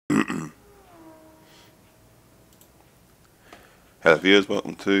Hello viewers,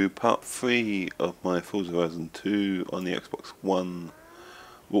 welcome to part 3 of my Forza Horizon 2 on the Xbox One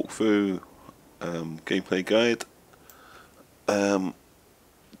walkthrough gameplay guide.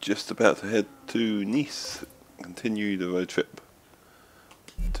 Just about to head to Nice, continue the road trip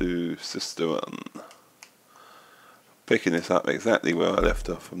to Sisteron. Picking this up exactly where I left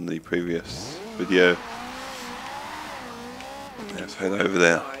off from the previous video. Let's head over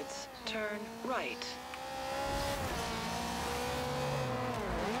there. Turn right.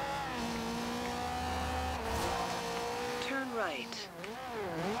 Turn right.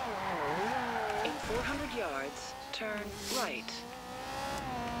 In 400 yards, turn right.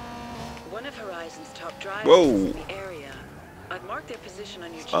 One of Horizon's top drivers is in the area. I've marked their position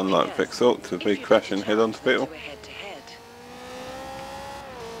on your GPS. Unlike Vexalt, to be crash and head on to Beetle.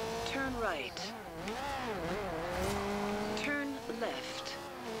 Turn right. Turn left.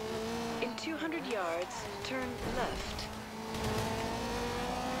 In 200 yards, turn left.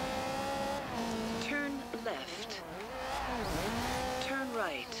 Turn left. Turn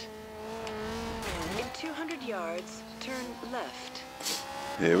right. In 200 yards, turn left.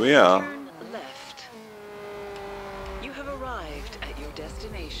 Here we are. Turn left. You have arrived at your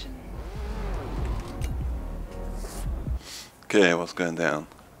destination. Okay, what's going down?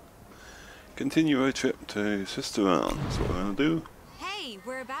 Continue road trip to Sisteron. That's what we're going to do. Hey,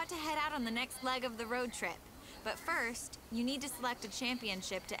 we're about to head out on the next leg of the road trip. But first, you need to select a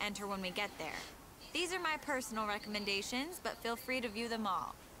championship to enter when we get there. These are my personal recommendations, but feel free to view them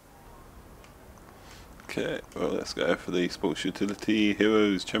all. Okay, well let's go for the Sports Utility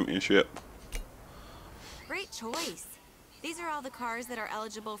Heroes Championship. Great choice. These are all the cars that are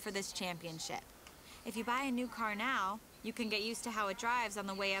eligible for this championship. If you buy a new car now, you can get used to how it drives on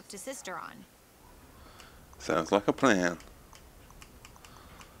the way up to Sisteron. Sounds like a plan.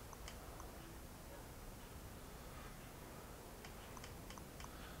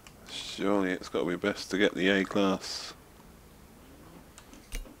 Surely it's got to be best to get the A class.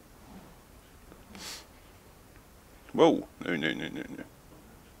 Whoa! No. Is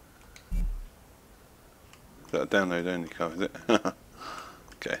that a download only car, is it?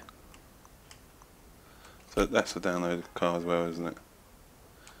 Okay. So that's a download car as well, isn't it?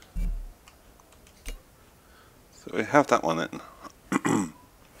 So we have that one then.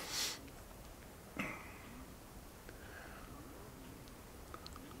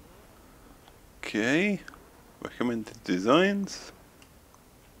 Okay. Recommended designs.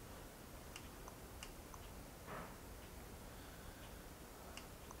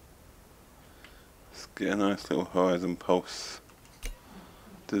 Let's get a nice little Horizon Pulse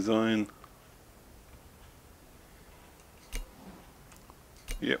design.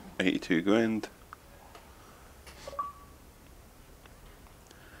 Yep, 82 grand.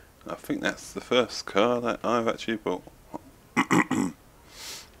 I think that's the first car that I've actually bought.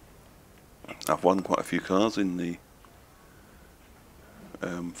 I've won quite a few cars in the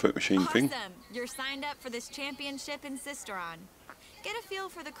fruit machine thing. Awesome! You're signed up for this championship in Sisteron. Get a feel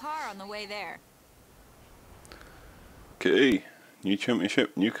for the car on the way there. Okay, new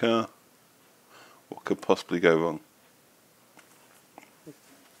championship, new car. What could possibly go wrong?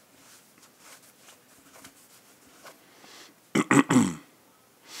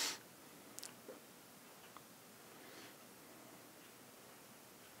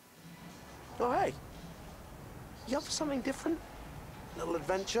 Oh, hey. You up for something different? Little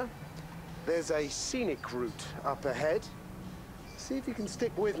adventure? There's a scenic route up ahead. See if you can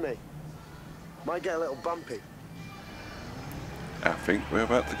stick with me. Might get a little bumpy. I think we're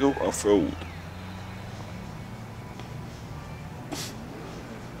about to go off-road.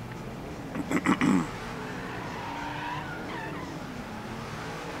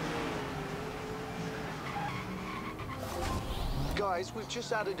 Guys, we've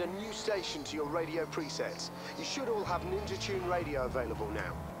just added a new station to your radio presets. You should all have Ninja Tune radio available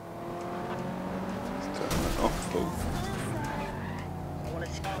now. Let's turn that off.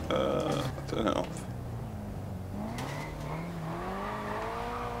 Turn it off.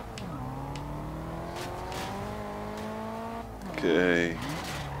 Okay.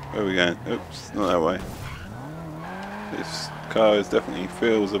 Where are we going? Oops, not that way. This car is definitely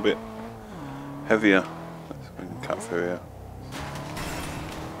feels a bit heavier. Let's we can cut through here.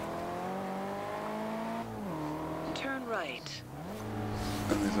 Turn right.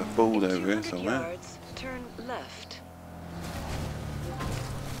 And there's a board In over here 200 somewhere. yards, turn left.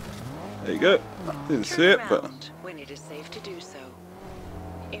 There you go. Didn't see it, but when it is safe to do so.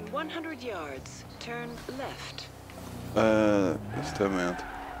 In 100 yards, turn left. let's turn around.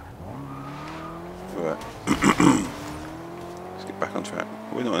 Right. Let's get back on track.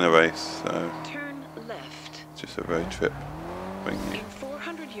 We're not in a race, so Turn left. it's just a road trip. When In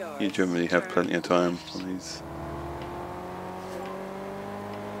 400 yards. you generally have turn plenty of time left. on these.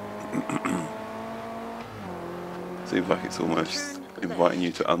 Seems like it's almost Turn inviting you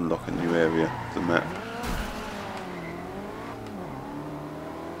left. to unlock a new area of the map.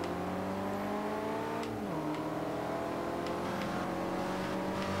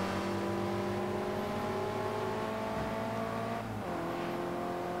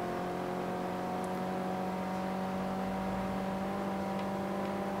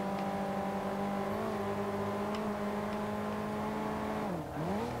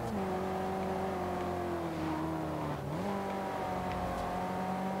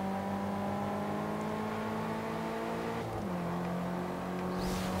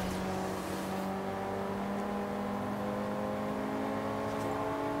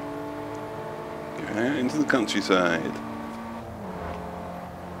 Out into the countryside.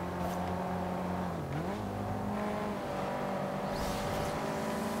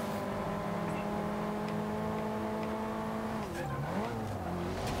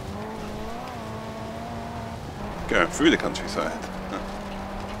 Going through the countryside.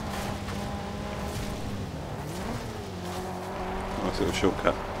 Nice little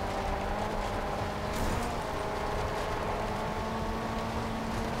shortcut.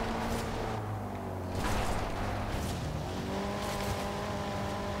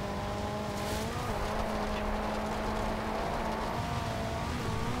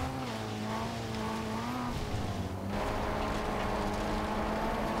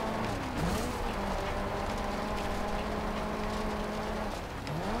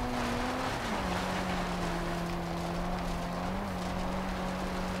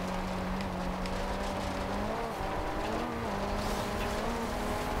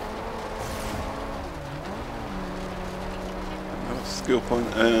 Skill point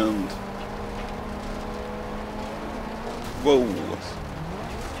and whoa.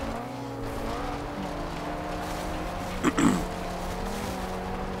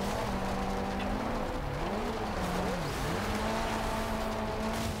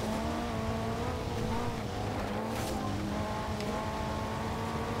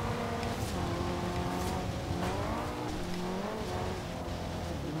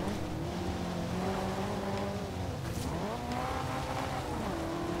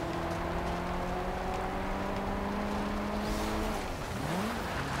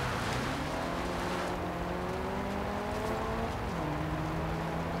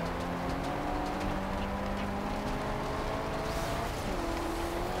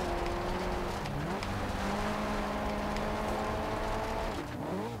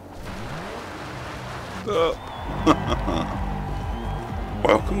 Stop.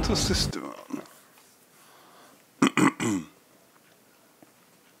 Welcome to System.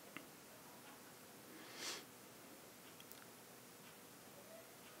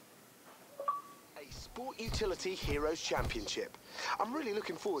 Sport Utility Heroes Championship. I'm really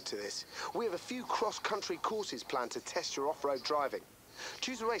looking forward to this. We have a few cross-country courses planned to test your off-road driving.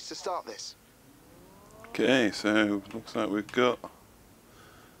 Choose a race to start this. Okay, so looks like we've got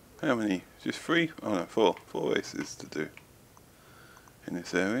how many? Just 3? Oh no, 4. 4 races to do in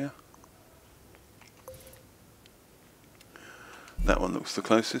this area. That one looks the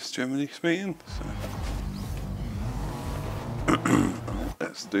closest, generally speaking. So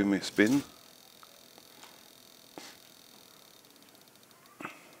let's do my spin.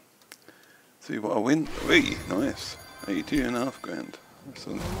 See what I win. Wait, nice. 82.5 grand.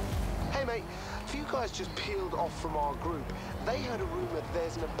 Excellent. Hey mate, a few guys just peeled off from our group. They heard a rumour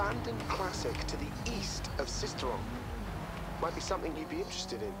there's an abandoned classic to the east of Sisteron. Might be something you'd be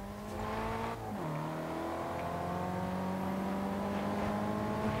interested in.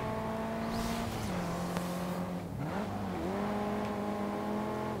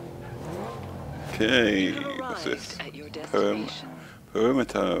 Okay, You have what's arrived this? at your destination.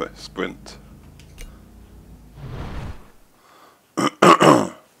 Perimeter sprint.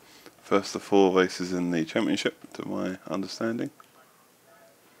 First of 4 races in the championship, to my understanding.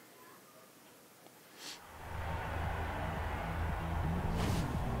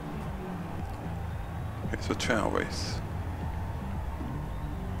 It's a trail race.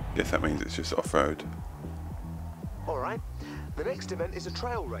 Guess that means it's just off-road. Alright, the next event is a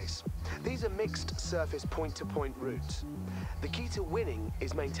trail race. These are mixed surface point-to-point routes. The key to winning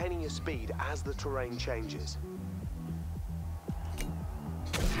is maintaining your speed as the terrain changes.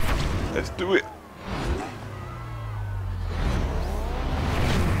 Let's do it!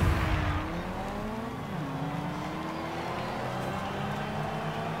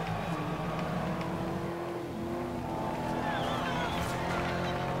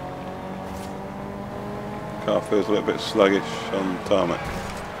 Car feels a little bit sluggish on tarmac.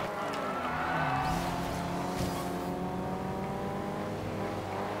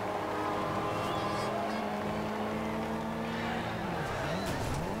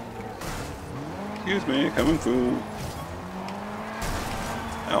 Excuse me, coming through.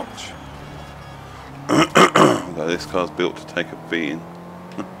 Ouch. Although this car's built to take a beating.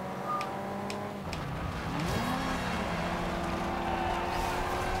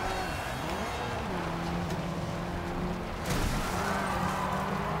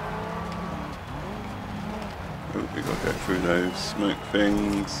 Oh, we got to go through those smoke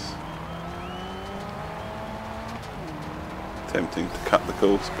things. Tempting to cut the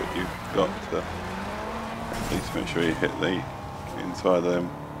course, but you've got to at least make sure you hit the inside of them.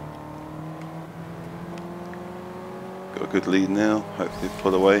 Got a good lead now, hopefully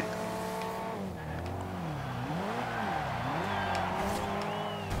pull away.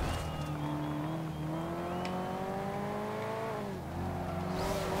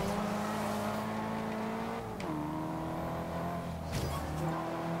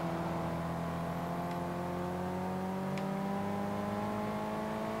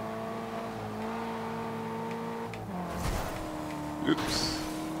 Oops.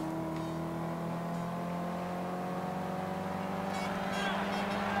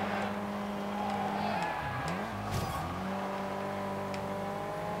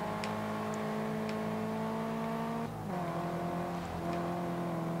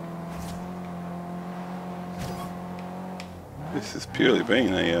 This has purely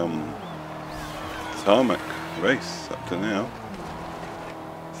been a tarmac race up to now.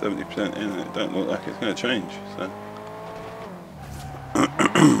 70% in, and it don't look like it's going to change. So.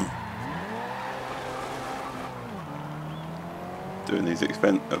 Doing these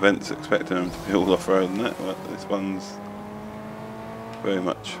events expecting them to be all off-road and that, but this one's very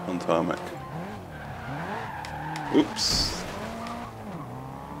much on tarmac. Oops.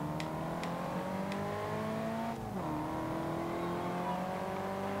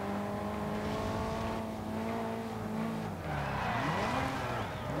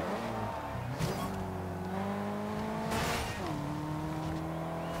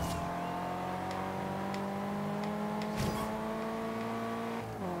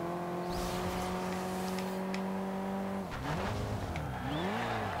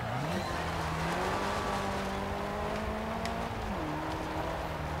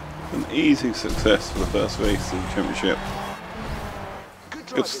 An easy success for the first race in the championship.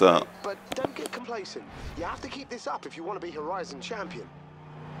 Good start. But don't get complacent. You have to keep this up if you want to be Horizon champion.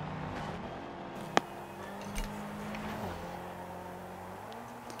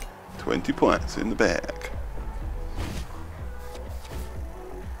 $20 points in the bag.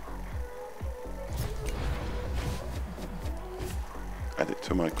 Add it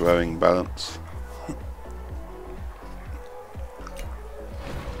to my growing balance.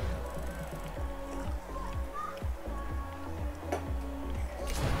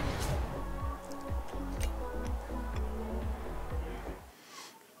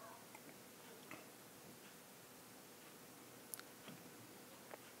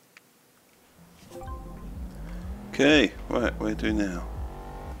 Okay, right, what do we do now?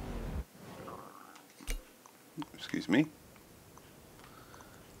 Excuse me.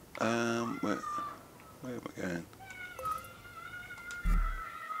 Where am I going?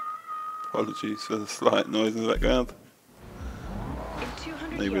 Apologies for the slight noise in the background.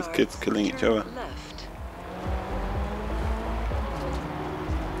 Neighbours' kids killing each other. Left.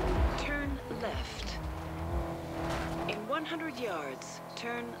 Turn left. In 100 yards,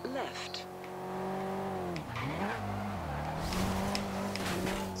 turn left.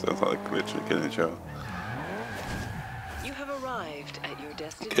 Sounds like they're literally killing each other. You have arrived at your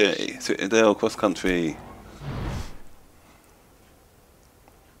destination. Okay, Citadel cross country.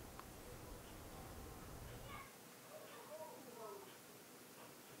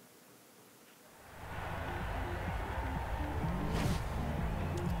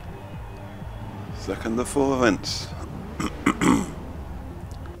 Second of 4 events.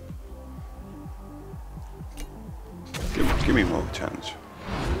 give me more of a challenge.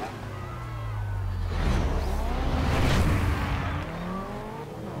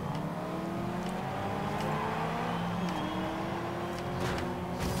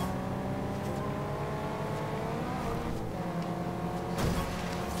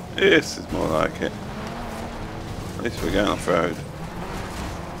 This is more like it. At least we're going off-road.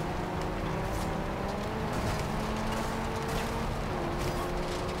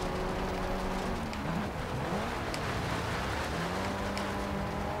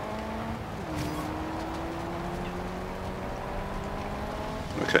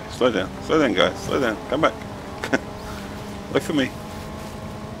 Okay, slow down guys, slow down, come back. Wait for me.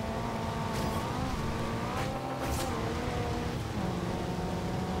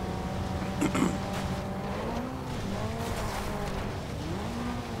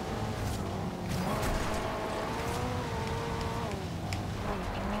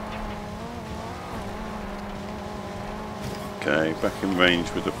 Okay, back in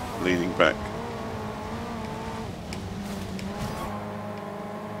range with the leading back.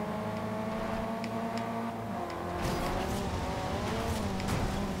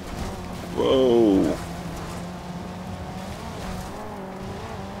 Whoa!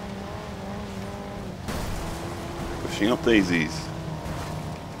 Pushing up daisies.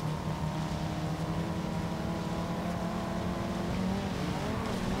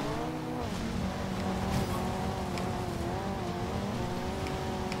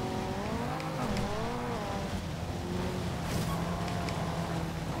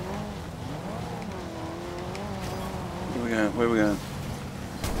 Where are we going?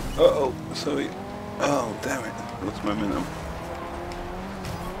 Uh-oh, sorry. Oh, damn it. Lost momentum.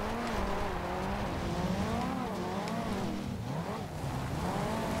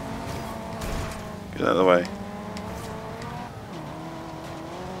 Get out of the way.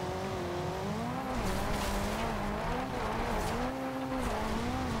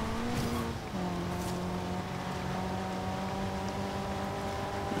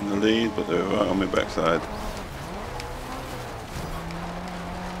 In the lead, but they're right on my backside.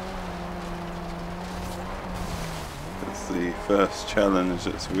 The first challenge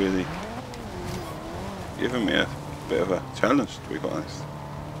that's really given me a bit of a challenge, to be quite honest.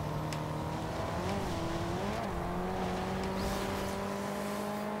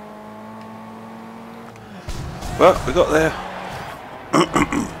 But we got there.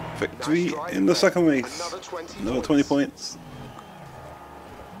 Victory in the second race. Another 20 points.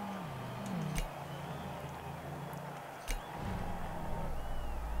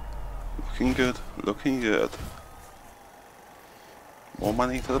 Looking good, looking good. More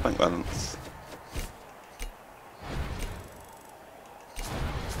money for the bank balance.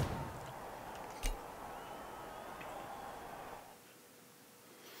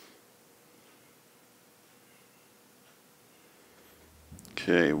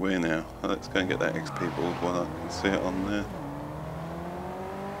 Okay, where now? Let's go and get that XP board while I can see it on there.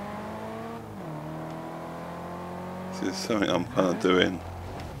 This is something I'm kind of doing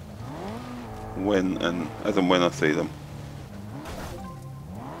as and when I see them.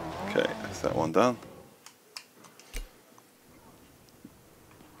 Okay, that's that one done.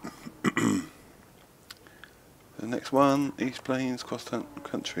 The next one, East Plains cross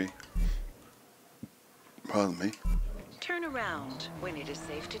country. Pardon me. Turn around when it is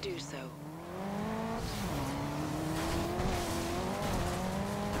safe to do so.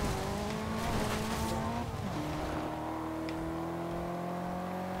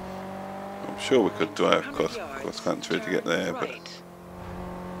 I'm sure we could drive cross country to get there, but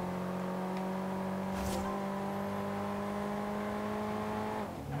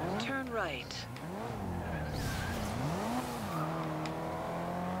turn right.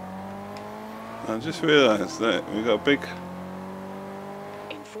 I just realised that we've got a big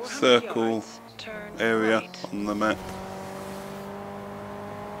circle area on the map.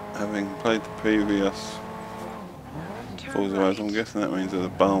 Having played the previous Forza Horizon, I'm guessing that means there's a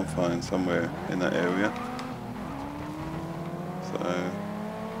barn find somewhere in that area. So,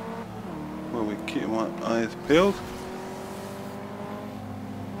 well, we keep my eyes peeled.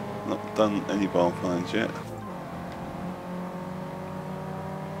 Not done any barn finds yet.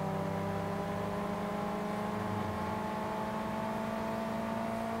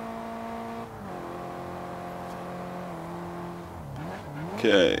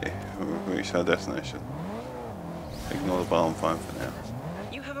 Okay, we've reached our destination. Ignore the barn find for now.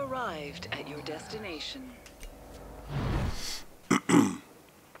 You have arrived at your destination.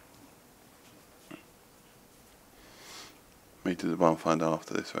 Meet to the barn find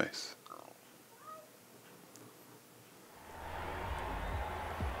after this race.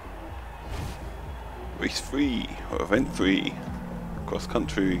 Race 3, or event 3, cross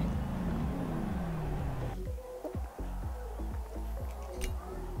country.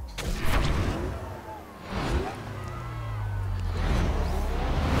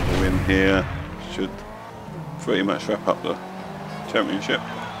 Here should pretty much wrap up the championship.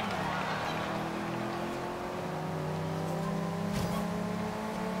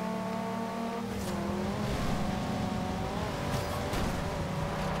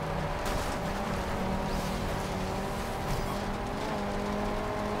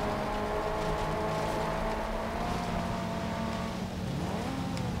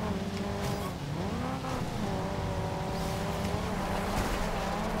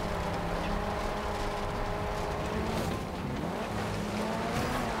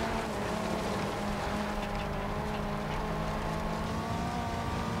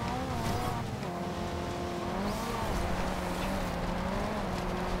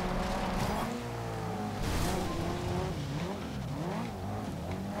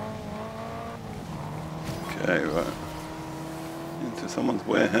 Okay, right. Into someone's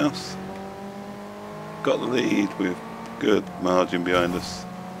warehouse. Got the lead with good margin behind us.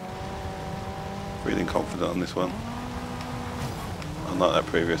 Feeling confident on this one. Unlike that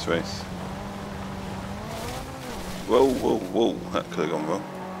previous race. Whoa, whoa, whoa. That could have gone wrong.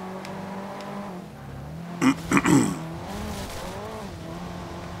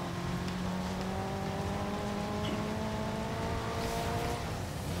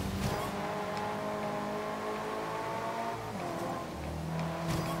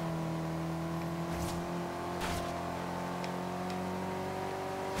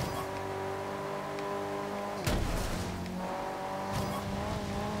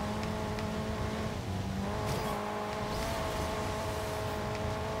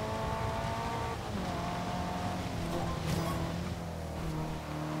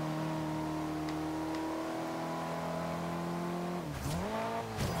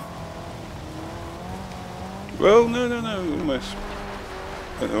 Well, no, almost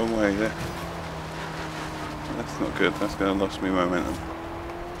went the wrong way there. That's not good, that's going to lost me momentum.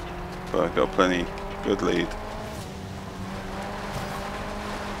 But I've got plenty, good lead.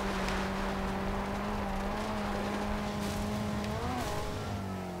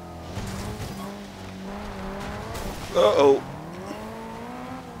 Uh-oh!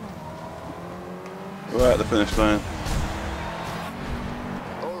 We're at the finish line.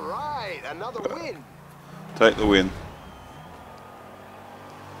 Alright, another win. Take the win.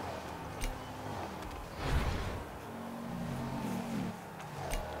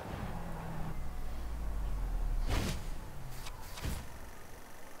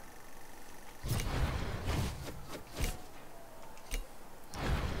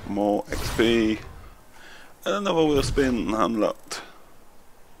 More XP. And another wheel spin unlocked.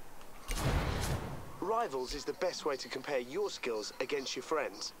 Rivals is the best way to compare your skills against your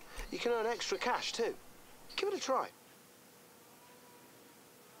friends. You can earn extra cash too. Give it a try.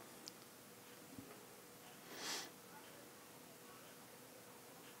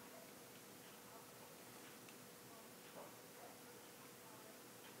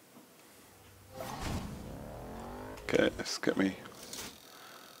 Okay, let's get me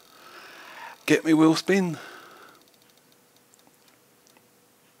wheel spin.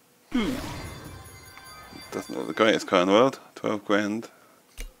 Doesn't look the greatest car in the world. 12 grand.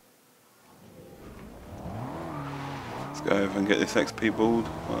 Let's go over and get this XP board.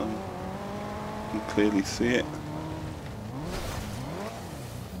 You can clearly see it.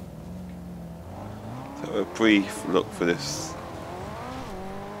 So a brief look for this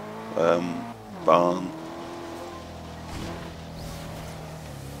barn.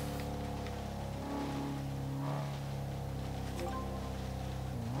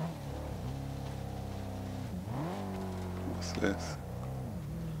 What's this?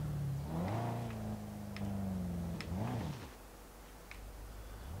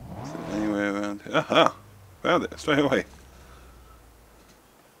 Is it anywhere around here? Aha! Found it straight away.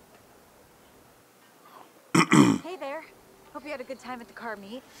 Hey there. Hope you had a good time at the car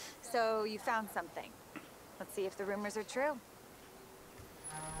meet. So you found something. Let's see if the rumors are true.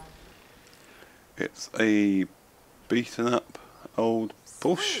 It's a beaten up old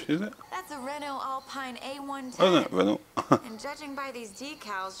Porsche, Sweet. is it? That's a Renault Alpine A110. Oh no, Renault. And judging by these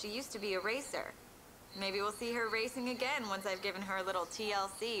decals, she used to be a racer. Maybe we'll see her racing again once I've given her a little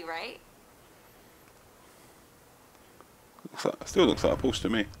TLC, right? Still looks like a Porsche to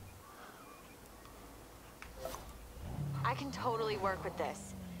me. I can totally work with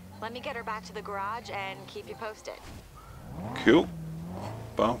this. Let me get her back to the garage and keep you posted. Cool.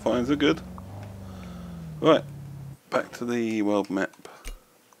 Barn finds are good. Right, back to the world map.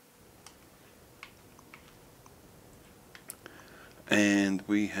 And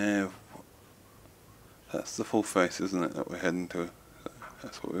we have, that's the full face, isn't it, that we're heading to?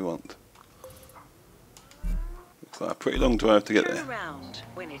 That's what we want. Looks like a pretty long drive to get Turn there. around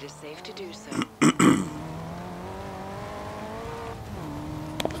when it is safe to do so.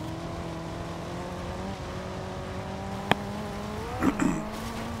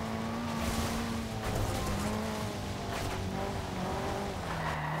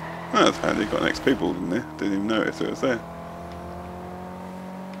 Oh, that's handy, got an XP board in there, didn't even notice it was there.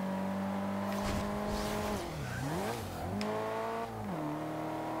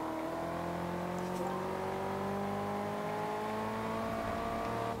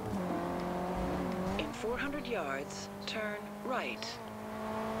 In 400 yards, turn right.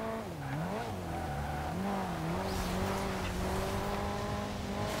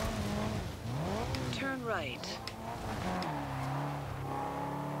 Turn right.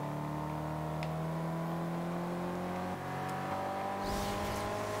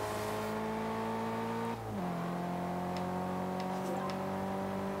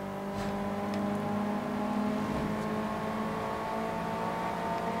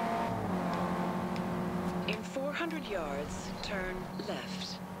 400 yards, turn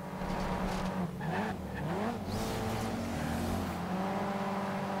left.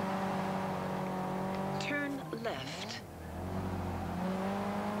 Turn left.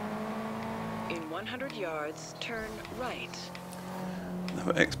 In 100 yards, turn right.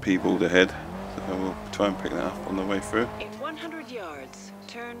 Another XP board ahead, so we'll try and pick that up on the way through. In 100 yards,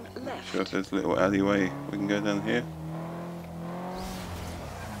 turn left. Sure if there's a little alleyway we can go down here.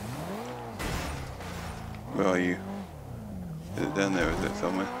 Where are you? Is it down there, is it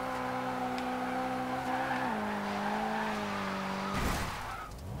somewhere?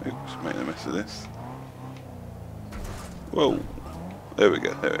 Oops, made a mess of this. Whoa! There we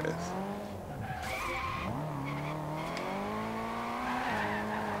go, there it is.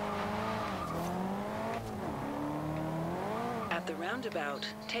 At the roundabout,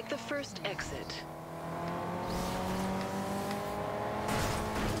 take the first exit.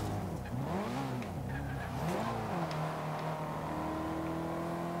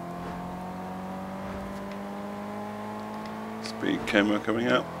 Speed camera coming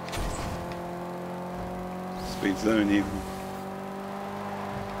up. Speed zone even.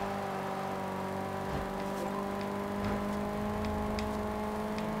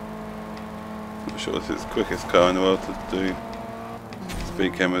 Not sure this is the quickest car in the world to do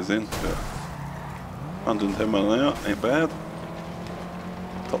speed cameras in, but 110 mile an hour ain't bad.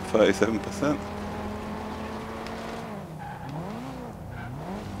 Top 37%.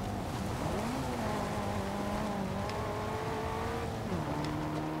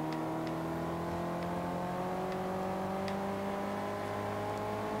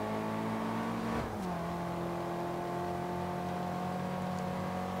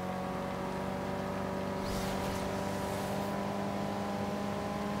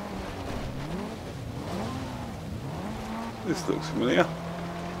 This looks familiar.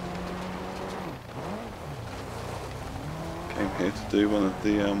 Came here to do one of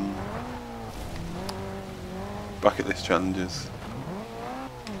the bucket list challenges.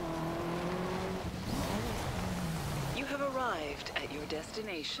 You have arrived at your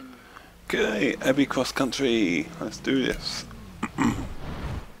destination. Okay, Abbey Cross Country. Let's do this.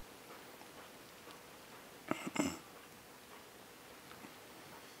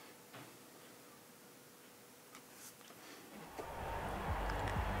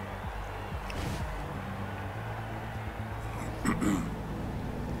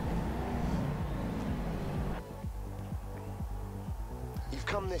 You've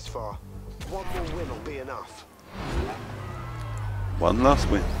come this far. One more win will be enough. One last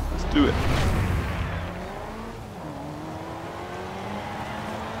win. Let's do it.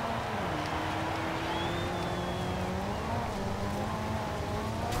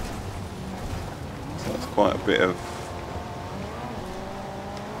 So that's quite a bit of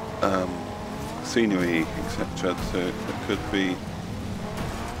scenery, etc. So it could be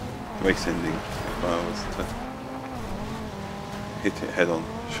race ending if I was to hit it head on.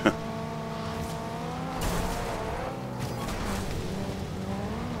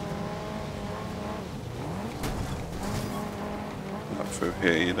 Up through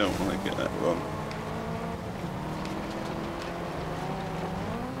here, you don't want to get that wrong.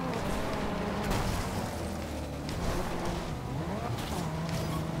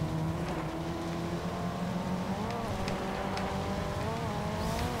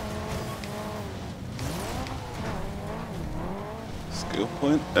 Skill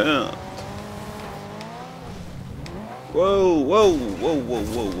point earned. Whoa, whoa, whoa, whoa,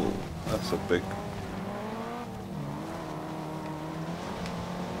 whoa, whoa. That's a big...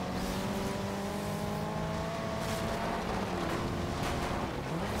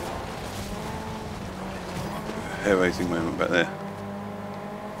 hair-raising moment back there.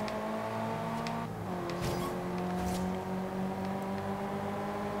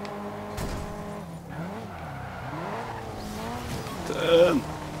 Turn!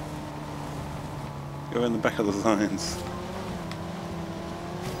 Go in the back of the lines.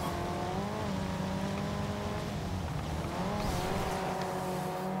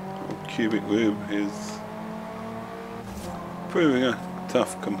 Old Cubic Rube is proving a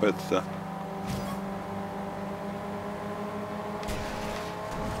tough competitor.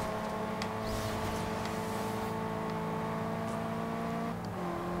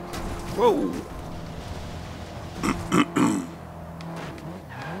 Whoa!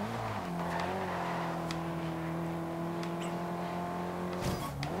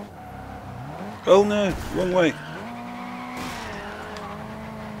 Oh no, wrong way.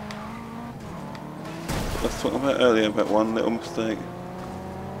 I was talking about earlier about one little mistake.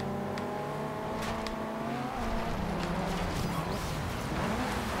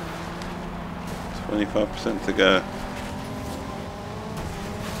 25% to go.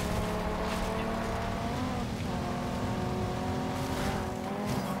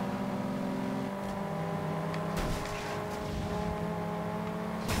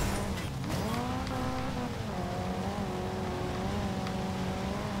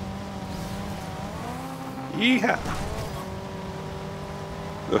 Yeehaw!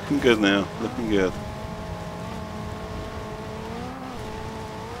 Looking good now, looking good.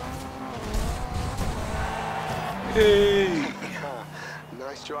 Yay!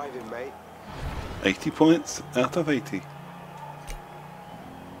 Nice driving, mate. 80 points out of 80.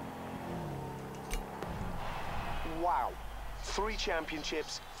 Wow. 3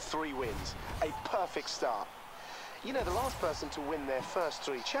 championships, 3 wins. A perfect start. You know, the last person to win their first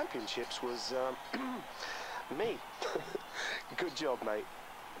 3 championships was, me. Good job, mate.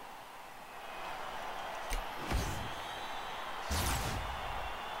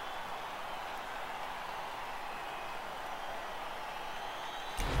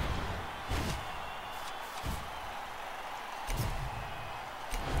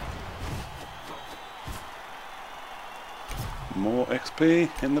 More XP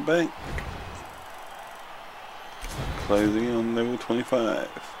in the bank. Closing on level 25.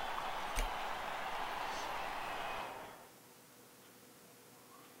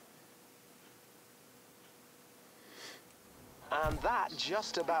 And that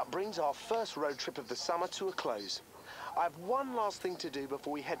just about brings our first road trip of the summer to a close. I have one last thing to do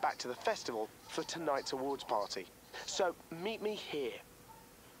before we head back to the festival for tonight's awards party. So, meet me here.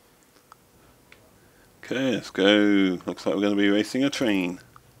 Okay, let's go. Looks like we're going to be racing a train.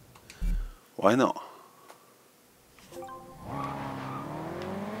 Why not?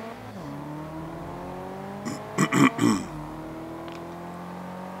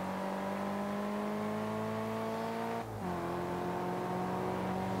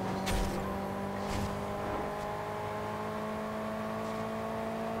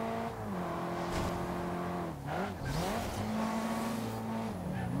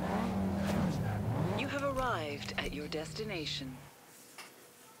 You have arrived at your destination.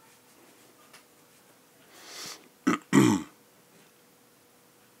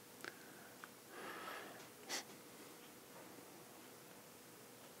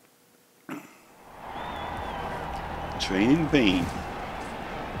 Train in vain.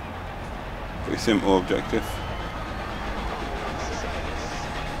 Pretty simple objective.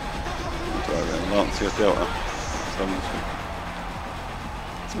 Driving Lancia Delta.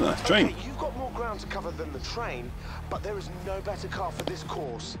 It's a nice train. Okay, you've got more ground to cover than the train, but there is no better car for this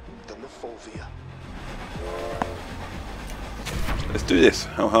course than the Fulvia. Let's do this.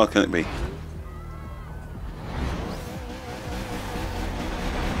 How hard can it be?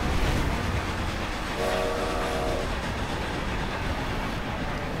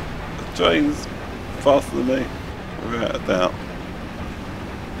 The train's faster than me, without a doubt.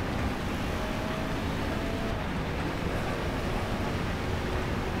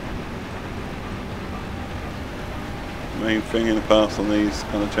 The main thing in the past on these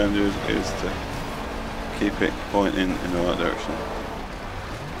kind of challenges is to keep it pointing in the right direction.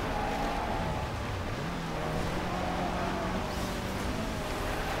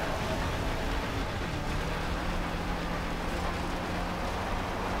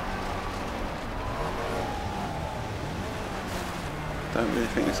 I don't really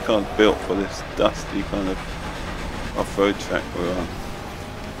think this car's built for this dusty kind of off-road track we're on.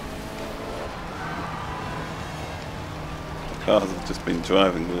 The cars I've just been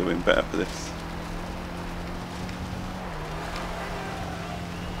driving would have been better for this.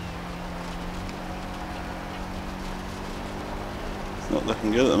 It's not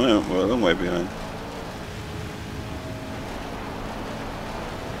looking good at the moment, we're a long way behind.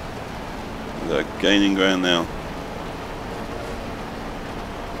 They're gaining ground now.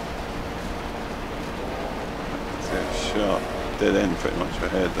 Sharp dead end pretty much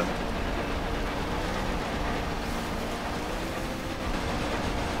ahead then.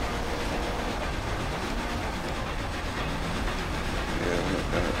 Yeah,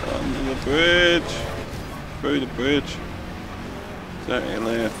 under the bridge, through the bridge, directly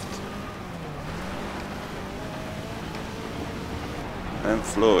left, and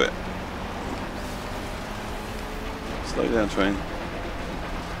floor it. Slow down, train.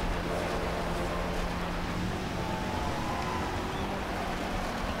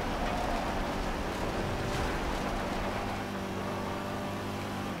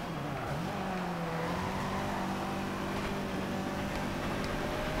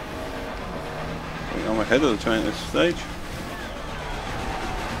 I'm ahead of the train at this stage.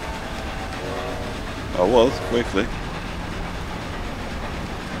 I was, briefly.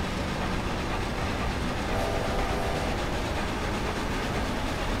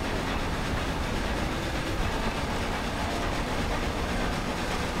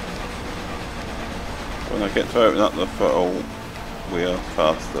 When I get to open up the throttle, we are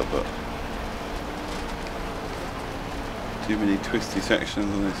faster, but too many twisty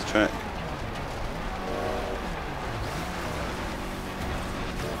sections on this track.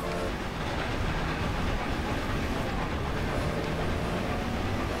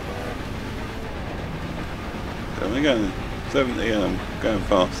 So I'm going 70 and I'm going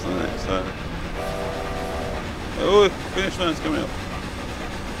faster than it, so... Oh, finish line's coming up.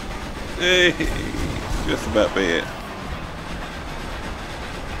 Hey, just about beat it.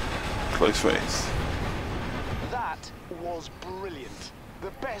 Close race. That was brilliant.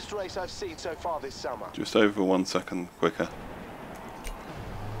 The best race I've seen so far this summer. Just over 1 second quicker.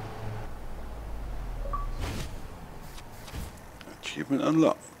 Achievement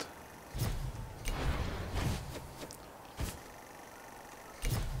unlocked.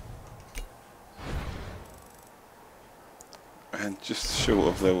 And just short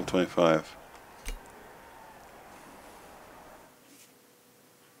of level 25.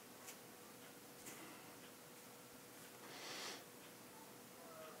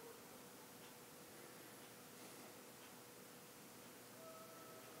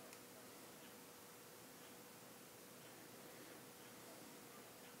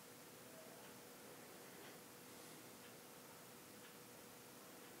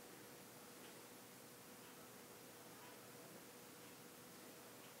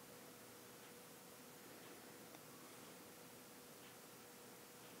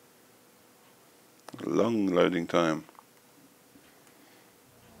 Long loading time.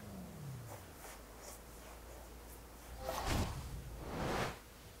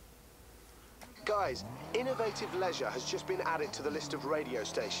 Guys, Innovative Leisure has just been added to the list of radio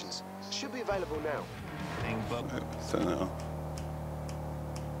stations. Should be available now. Oh, turn it off.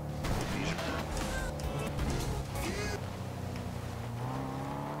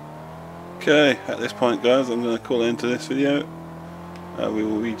 Okay, at this point guys, I'm going to call into this video. We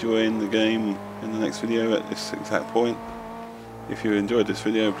will rejoin the game in the next video at this exact point. If you enjoyed this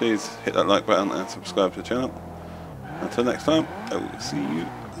video, please hit that like button and subscribe to the channel. Until next time, I will see you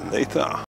later.